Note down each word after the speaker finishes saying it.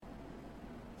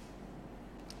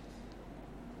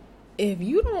if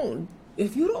you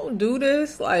don't do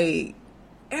this, like,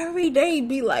 every day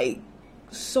be like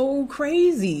so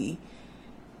crazy.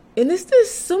 And it's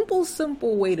this simple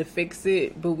way to fix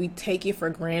it, but we take it for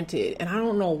granted. And I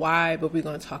don't know why, but we're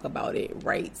going to talk about it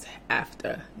right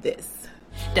after this.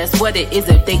 That's what it is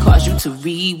if they cause you to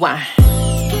rewind.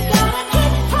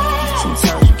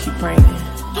 Sometimes you keep praying.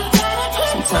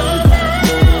 Sometimes you gotta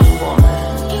move on.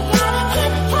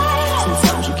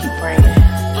 Sometimes you keep praying.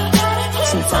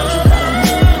 Sometimes you gotta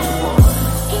move on.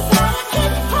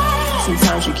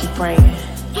 Sometimes you keep praying.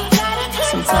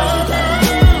 Sometimes you gotta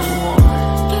move on.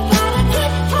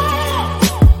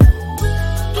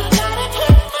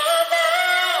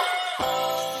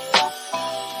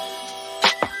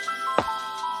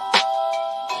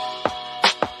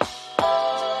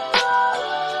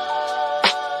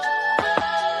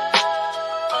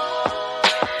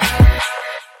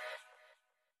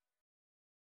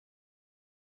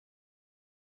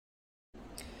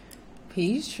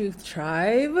 Peace, Truth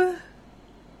Tribe.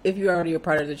 If you're already a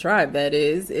part of the tribe, that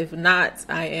is. If not,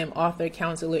 I am author,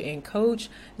 counselor, and coach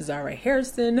Zara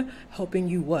Harrison, helping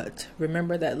you what?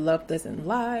 Remember that love doesn't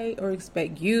lie or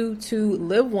expect you to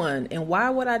live one. And why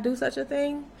would I do such a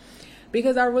thing?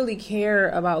 Because I really care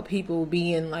about people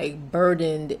being like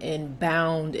burdened and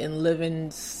bound and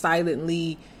living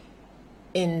silently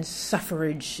in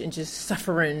suffrage and just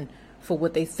suffering for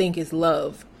what they think is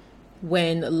love.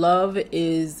 When love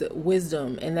is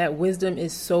wisdom, and that wisdom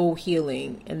is soul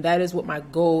healing. And that is what my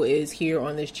goal is here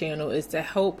on this channel, is to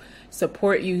help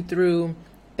support you through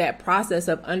that process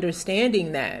of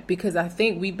understanding that. Because I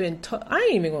think we've been I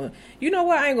ain't even going to, you know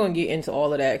what, I ain't going to get into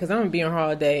all of that because I'm going to be on here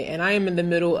all day. And I am in the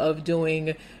middle of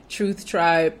doing Truth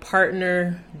Tribe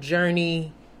partner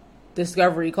journey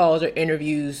discovery calls or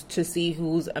interviews to see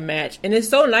who's a match. And it's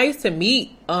so nice to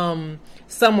meet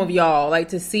some of y'all, like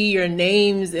to see your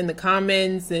names in the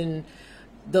comments and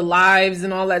the lives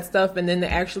and all that stuff, and then to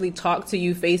actually talk to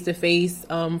you face to face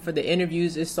for the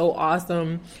interviews is so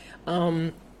awesome.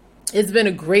 It's been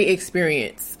a great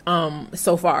experience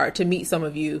so far to meet some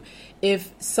of you.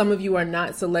 If some of you are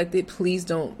not selected, please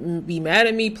don't be mad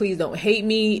at me. Please don't hate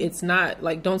me. It's not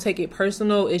like, don't take it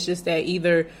personal. It's just that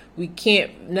either we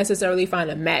can't necessarily find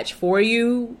a match for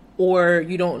you, or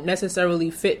you don't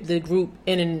necessarily fit the group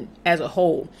in and as a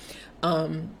whole.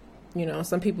 You know,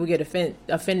 some people get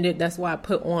offended. That's why I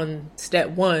put on step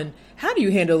 1. How do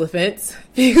you handle offense?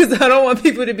 Because I don't want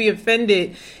people to be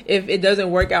offended if it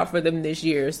doesn't work out for them this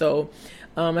year. So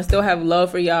I still have love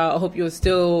for y'all. I hope you'll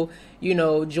still, you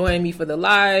know, join me for the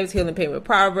lives, Healing Pain with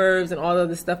Proverbs, and all of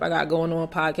the stuff I got going on,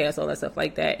 podcasts, all that stuff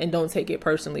like that. And don't take it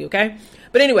personally, okay?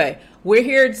 But anyway, we're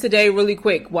here today really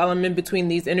quick while I'm in between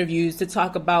these interviews to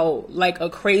talk about like a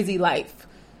crazy life,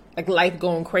 like life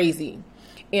going crazy.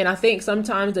 And I think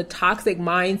sometimes the toxic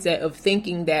mindset of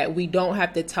thinking that we don't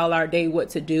have to tell our day what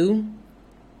to do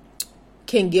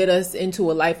can get us into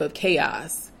a life of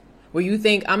chaos, where you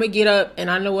think, I'm going to get up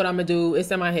and I know what I'm going to do.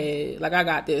 It's in my head. Like, I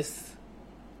got this.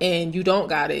 And you don't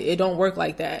got it. It don't work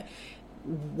like that.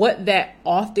 What that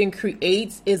often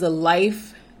creates is a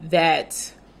life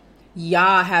that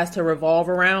Yah has to revolve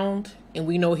around. And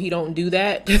we know he don't do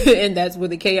that. And that's where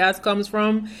the chaos comes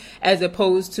from, as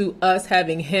opposed to us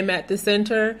having him at the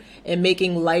center and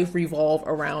making life revolve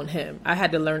around him. I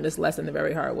had to learn this lesson the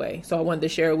very hard way. So I wanted to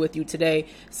share with you today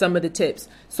some of the tips.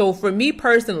 So for me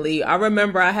personally, I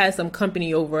remember I had some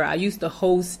company over. I used to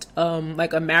host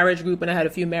like a marriage group, and I had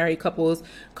a few married couples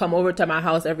come over to my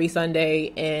house every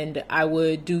Sunday, and I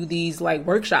would do these like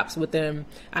workshops with them.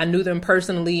 I knew them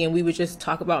personally, and we would just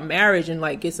talk about marriage and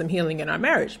like get some healing in our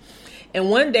marriage. And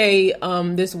one day,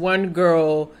 this one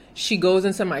girl, she goes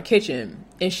into my kitchen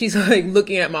and she's like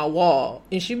looking at my wall,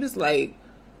 and she was like,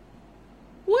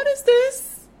 what is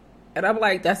this? And I'm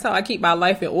like, that's how I keep my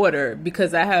life in order,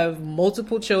 because I have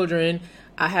multiple children,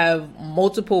 I have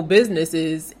multiple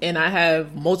businesses, and I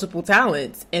have multiple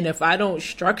talents. And if I don't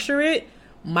structure it,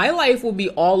 my life will be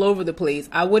all over the place.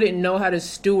 I wouldn't know how to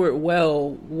steward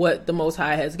well what the Most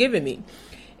High has given me.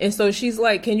 And so she's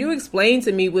like, can you explain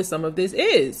to me what some of this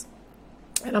is?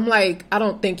 And I'm like, I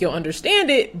don't think you'll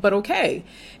understand it, but okay.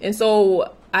 And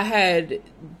so I had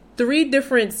 3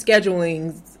 different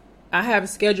schedulings. I have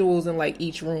schedules in like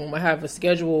each room. I have a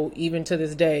schedule even to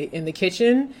this day in the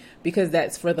kitchen because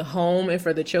that's for the home and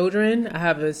for the children. I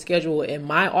have a schedule in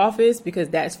my office because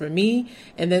that's for me.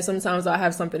 And then sometimes I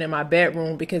have something in my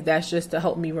bedroom because that's just to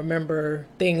help me remember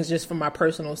things just for my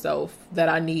personal self that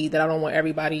I need, that I don't want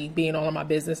everybody being all of my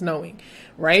business knowing,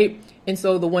 right? And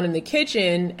so the one in the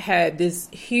kitchen had this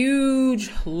huge,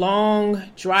 long,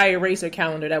 dry eraser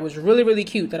calendar that was really, really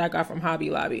cute that I got from Hobby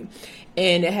Lobby.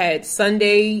 And it had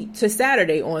Sunday to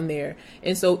Saturday on there.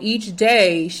 And so each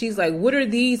day she's like, what are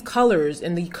these colors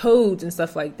and the codes and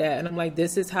stuff like that? And I'm like,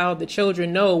 this is how the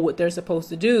children know what they're supposed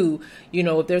to do. You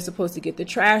know, if they're supposed to get the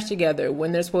trash together,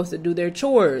 when they're supposed to do their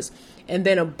chores. And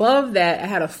then above that, I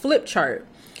had a flip chart.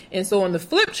 And so on the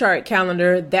flip chart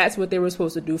calendar, that's what they were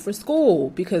supposed to do for school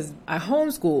because I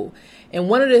homeschool. And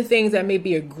one of the things that may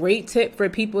be a great tip for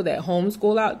people that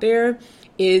homeschool out there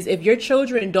is if your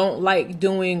children don't like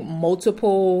doing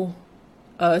multiple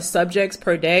subjects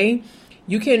per day,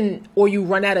 you can, or you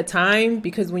run out of time,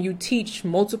 because when you teach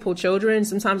multiple children,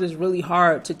 sometimes it's really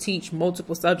hard to teach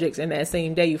multiple subjects in that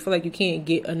same day. You feel like you can't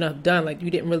get enough done, like you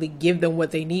didn't really give them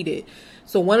what they needed.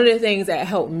 So one of the things that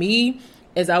helped me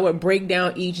is I would break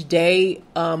down each day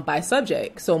by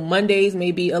subject. So Mondays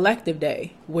may be elective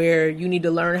day, where you need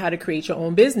to learn how to create your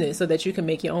own business so that you can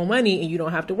make your own money and you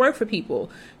don't have to work for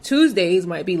people. Tuesdays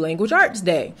might be language arts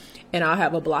day, and I'll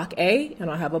have a block A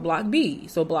and I'll have a block B.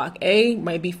 So block A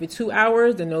might be for 2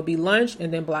 hours, then there'll be lunch,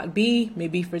 and then block B may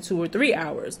be for 2 or 3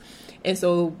 hours. And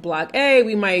so block A,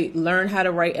 we might learn how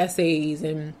to write essays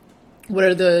and what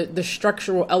are the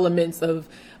structural elements of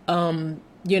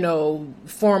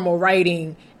formal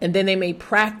writing. And then they may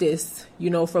practice,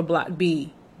 for block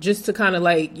B, just to kind of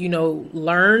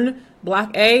learn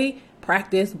block A,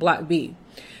 practice block B.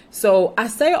 So I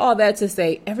say all that to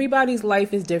say everybody's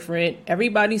life is different.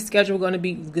 Everybody's schedule is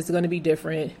going to be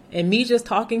different. And me just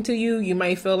talking to you, you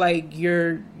might feel like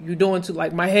you're doing too,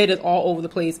 like my head is all over the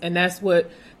place. And that's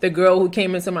what the girl who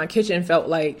came into my kitchen felt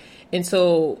like. And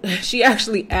so she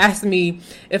actually asked me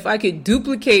if I could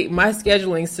duplicate my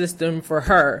scheduling system for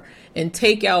her and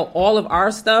take out all of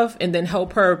our stuff and then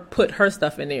help her put her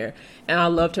stuff in there. And I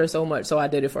loved her so much, so I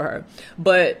did it for her.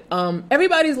 But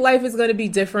everybody's life is going to be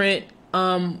different.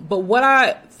 But what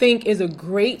I think is a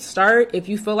great start, if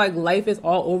you feel like life is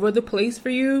all over the place for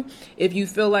you, if you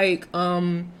feel like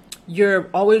you're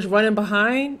always running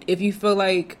behind, if you feel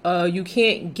like you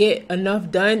can't get enough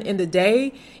done in the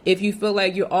day, if you feel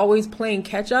like you're always playing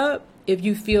catch up, if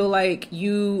you feel like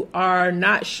you are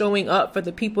not showing up for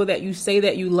the people that you say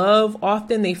that you love,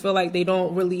 often they feel like they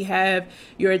don't really have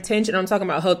your attention. I'm talking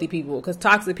about healthy people, because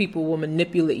toxic people will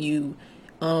manipulate you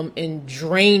and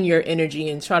drain your energy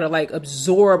and try to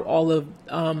absorb all of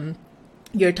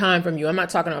your time from you. I'm not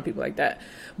talking about people like that,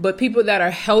 but people that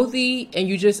are healthy and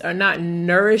you just are not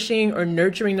nourishing or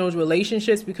nurturing those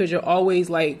relationships because you're always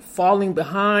falling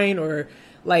behind or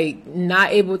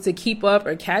not able to keep up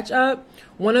or catch up.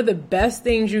 One of the best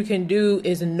things you can do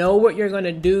is know what you're going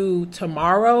to do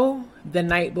tomorrow the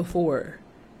night before.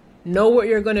 Know what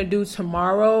you're going to do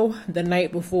tomorrow the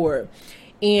night before.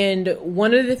 And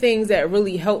one of the things that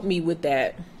really helped me with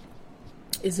that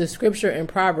is the scripture in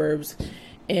Proverbs.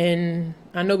 And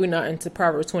I know we're not into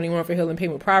Proverbs 21 for healing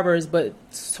pain with Proverbs, but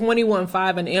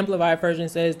 21:5 in the Amplified version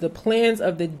says, the plans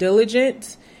of the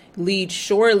diligent lead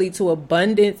surely to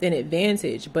abundance and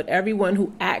advantage, but everyone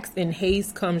who acts in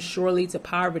haste comes surely to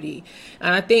poverty.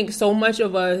 And I think so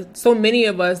many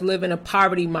of us live in a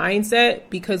poverty mindset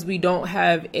because we don't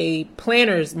have a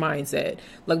planner's mindset.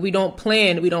 We don't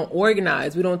plan, we don't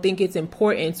organize, we don't think it's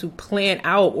important to plan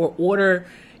out or order,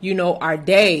 our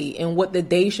day and what the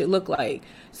day should look like.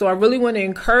 So I really want to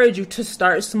encourage you to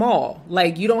start small.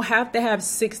 You don't have to have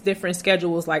 6 different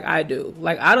schedules like I do.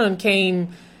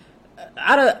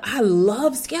 I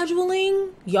love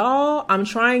scheduling, y'all. I'm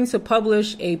trying to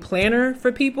publish a planner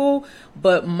for people,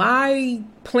 but my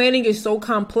planning is so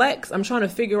complex. I'm trying to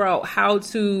figure out how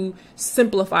to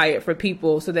simplify it for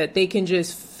people so that they can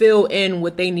just fill in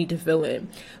what they need to fill in.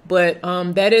 But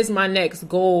that is my next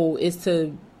goal, is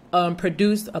to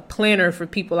produce a planner for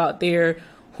people out there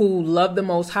who love the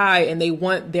Most High and they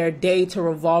want their day to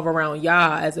revolve around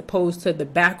Yah, as opposed to the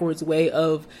backwards way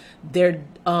of their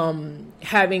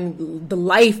having the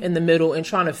life in the middle and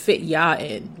trying to fit Yah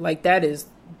in. That is,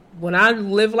 when I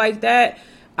lived like that,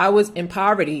 I was in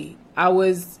poverty. I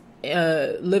was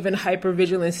living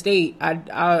hypervigilant state.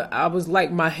 I was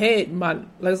my head,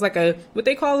 it's like what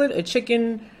they call it, a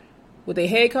chicken with their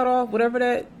head cut off, whatever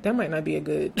that might not be a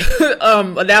good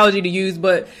analogy to use,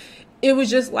 but it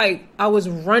was just I was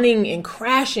running and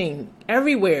crashing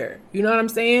everywhere. You know what I'm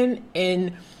saying?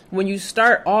 And when you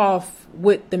start off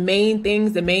with the main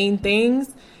things,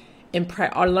 and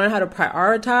learn how to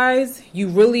prioritize, you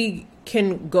really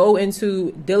can go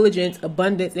into diligence,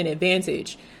 abundance, and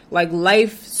advantage. Like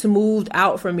life smoothed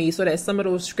out for me, so that some of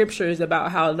those scriptures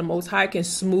about how the Most High can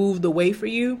smooth the way for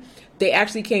you, they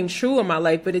actually came true in my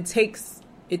life. But it takes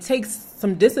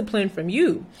some discipline from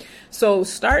you. So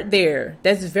start there.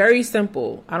 That's very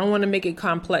simple. I don't want to make it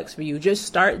complex for you. Just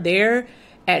start there.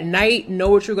 At night, know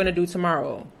what you're going to do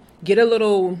tomorrow. Get a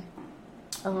little,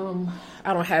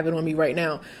 I don't have it on me right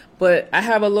now, but I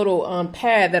have a little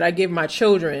pad that I give my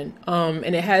children,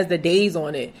 and it has the days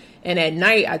on it. And at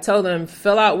night, I tell them,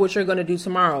 fill out what you're going to do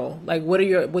tomorrow. Like,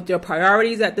 with your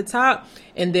priorities at the top,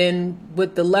 and then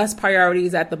with the less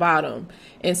priorities at the bottom.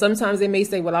 And sometimes they may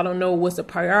say, well, I don't know what's a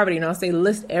priority. And I'll say,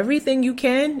 list everything you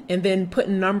can, and then put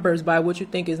numbers by what you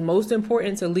think is most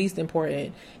important to least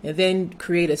important. And then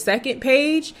create a second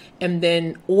page, and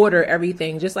then order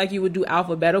everything. Just like you would do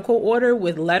alphabetical order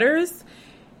with letters.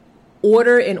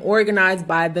 Order and organize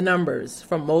by the numbers,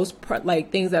 from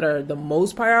things that are the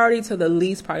most priority to the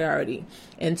least priority.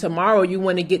 And tomorrow you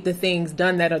want to get the things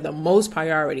done that are the most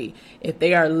priority. If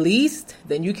they are least,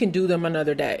 then you can do them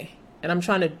another day. And I'm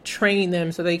trying to train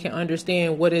them so they can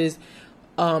understand what is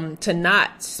to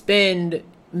not spend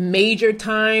major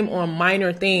time on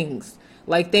minor things.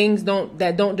 Like things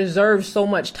that don't deserve so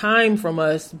much time from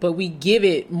us, but we give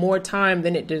it more time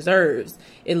than it deserves.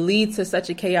 It leads to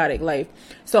such a chaotic life.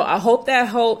 So I hope that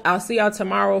helped. I'll see y'all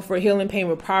tomorrow for Healing Pain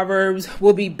with Proverbs.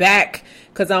 We'll be back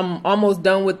because I'm almost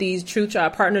done with these Truth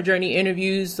Tribe Partner Journey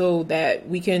interviews, so that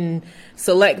we can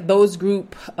select those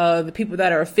group, the people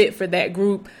that are fit for that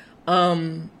group.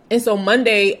 And so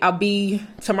Monday, I'll be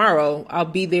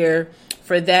there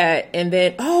for that. And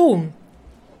then,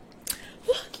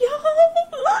 Look,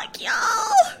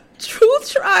 y'all.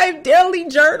 Truth Tribe Daily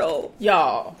Journal.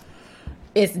 Y'all,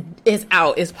 it's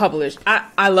out. It's published.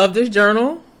 I love this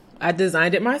journal. I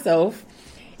designed it myself.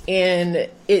 And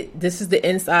this is the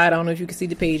inside. I don't know if you can see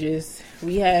the pages.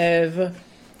 We have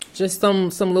just some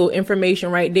little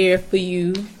information right there for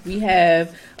you. We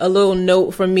have a little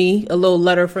note from me, a little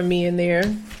letter from me in there.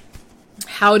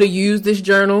 How to use this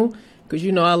journal, because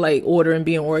I like order and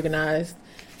being organized.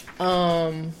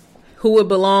 Who it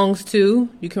belongs to.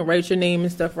 You can write your name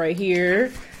and stuff right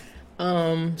here.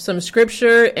 Some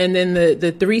scripture, and then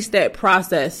the 3-step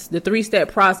process. The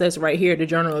 3-step process right here to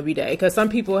journal every day. Because some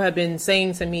people have been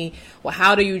saying to me, well,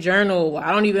 how do you journal? Well,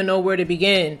 I don't even know where to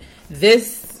begin.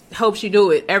 This helps you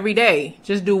do it every day.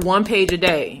 Just do 1 page a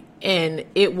day. And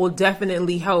it will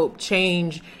definitely help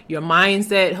change your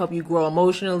mindset, help you grow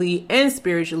emotionally and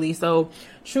spiritually. So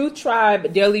Truth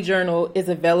Tribe Daily Journal is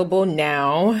available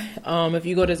now. If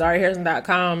you go to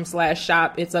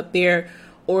zaraharrison.com/shop, it's up there,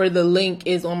 or the link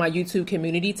is on my YouTube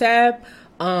community tab.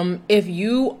 If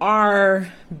you are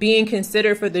being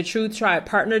considered for the Truth Tribe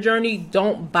Partner Journey,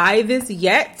 don't buy this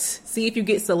yet. See if you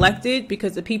get selected,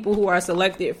 because the people who are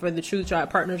selected for the Truth Tribe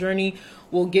Partner Journey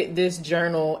will get this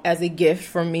journal as a gift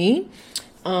from me,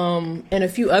 and a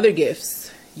few other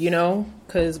gifts,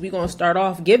 because we're going to start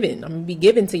off giving. I'm going to be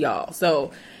giving to y'all.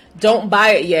 So don't buy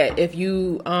it yet. If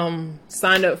you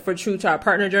signed up for Truth Tribe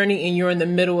Partner Journey and you're in the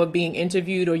middle of being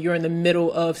interviewed, or you're in the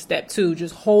middle of step 2,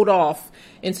 just hold off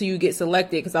until you get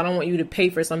selected, because I don't want you to pay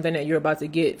for something that you're about to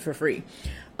get for free.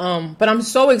 But I'm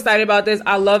so excited about this.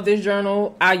 I love this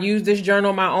journal. I use this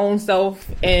journal my own self,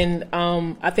 and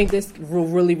I think this will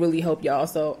really, really help y'all.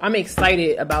 So I'm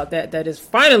excited about that. That is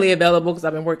finally available, because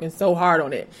I've been working so hard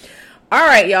on it. All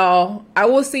right, y'all. I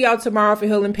will see y'all tomorrow for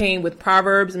Healing Pain with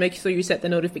Proverbs. Make sure you set the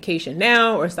notification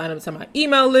now, or sign up to my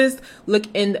email list. Look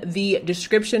in the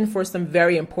description for some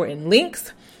very important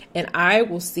links. And I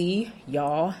will see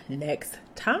y'all next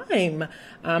time.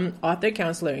 I'm author,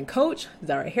 counselor, and coach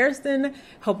Zara Harrison,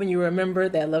 helping you remember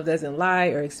that love doesn't lie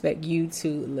or expect you to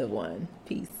live one.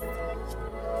 Peace.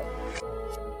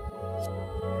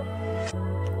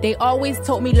 They always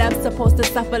told me love's supposed to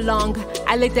suffer long.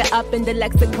 I looked it up in the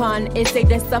lexicon. It said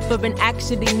that suffering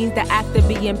actually means the act of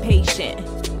being patient.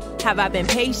 Have I been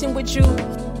patient with you?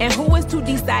 And who is to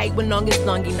decide when long is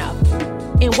long enough?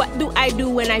 And what do I do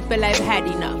when I feel I've had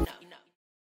enough?